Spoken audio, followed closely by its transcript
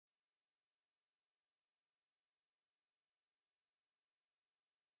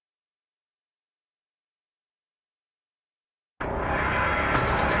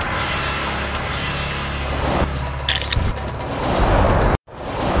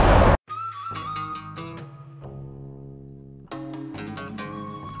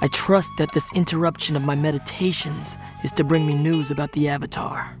trust that this interruption of my meditations is to bring me news about the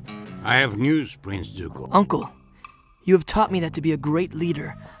Avatar. I have news, Prince Zuko. Uncle, you have taught me that to be a great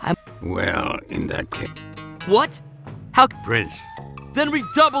leader, Well, in that case... What? How? Prince. Then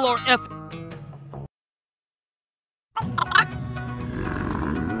redouble our effort.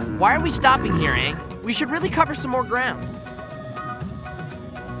 Why are we stopping here, eh? We should really cover some more ground.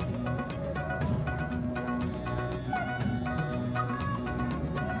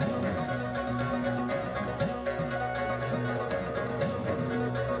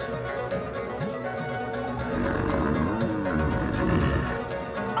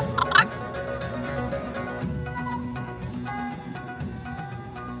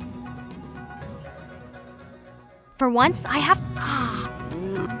 For once, I have...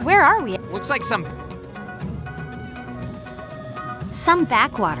 Where are we? Looks like some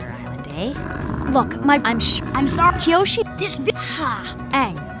backwater island, eh? Look, I'm sorry, Kyoshi. This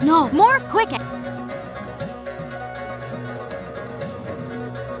Aang. No, morph quick.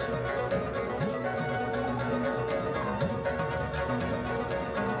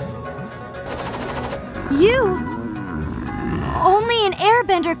 You? Only an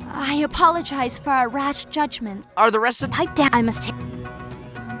airbender. I apologize for our rash judgments. Are the rest of... Pipe down. I must take...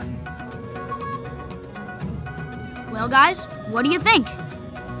 Well, guys, what do you think?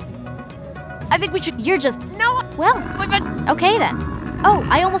 I think we should... You're just... No! Well, But... okay then. Oh,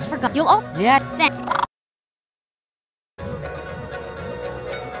 I almost forgot. You'll all... Yeah.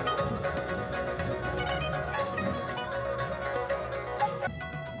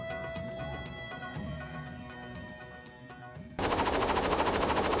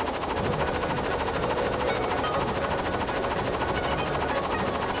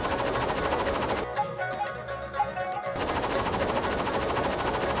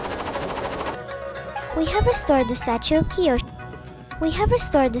 We have restored the statue of Kyoshi. We have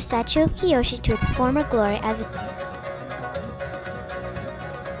restored the statue of Kyoshi to its former glory as a...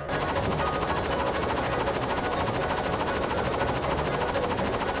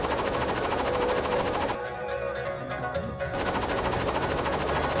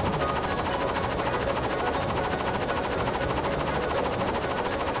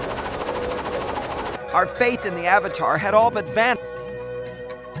 Our faith in the Avatar had all but vanished.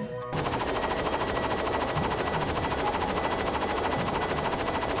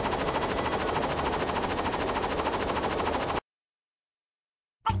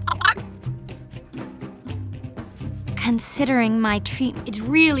 Considering my treatment... It's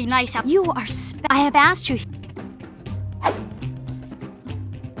really nice how... You are I have asked you...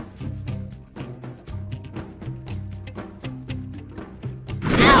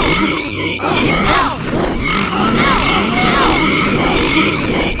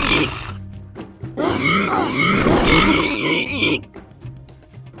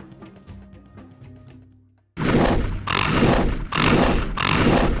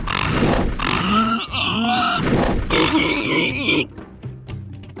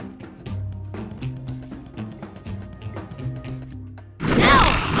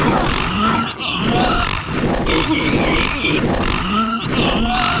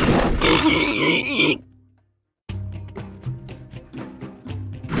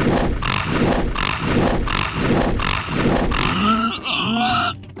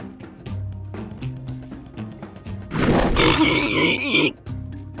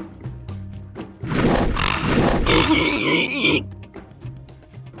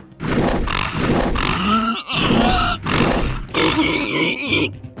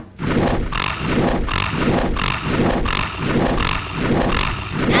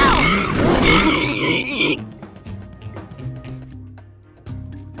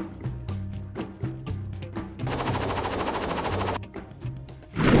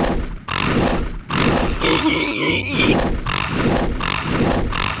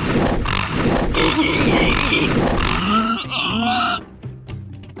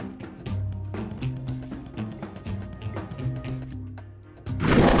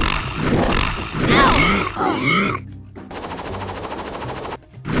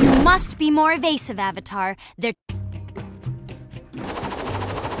 You must be more evasive, Avatar. They're...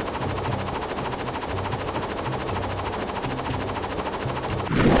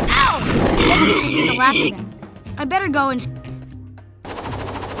 Ow! That seems to be the last of them. I better go and...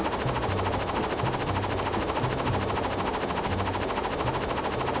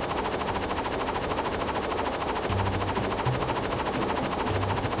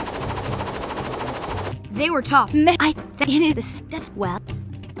 They were tough. I think it is... That's... Well...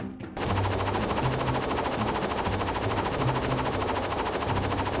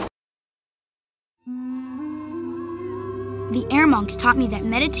 The air monks taught me that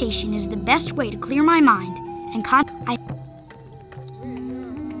meditation is the best way to clear my mind and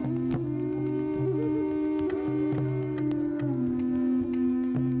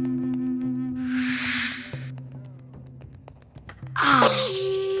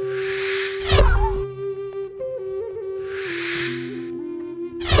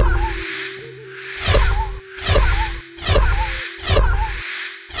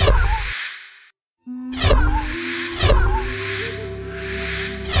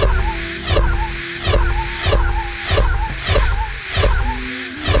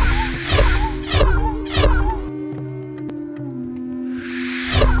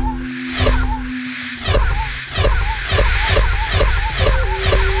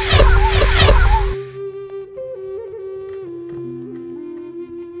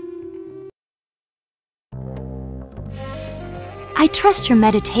I trust your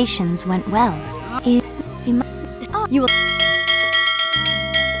meditations went well. You will.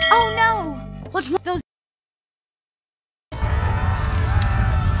 Oh no! What's wrong? Those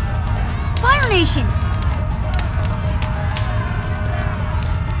Fire Nation!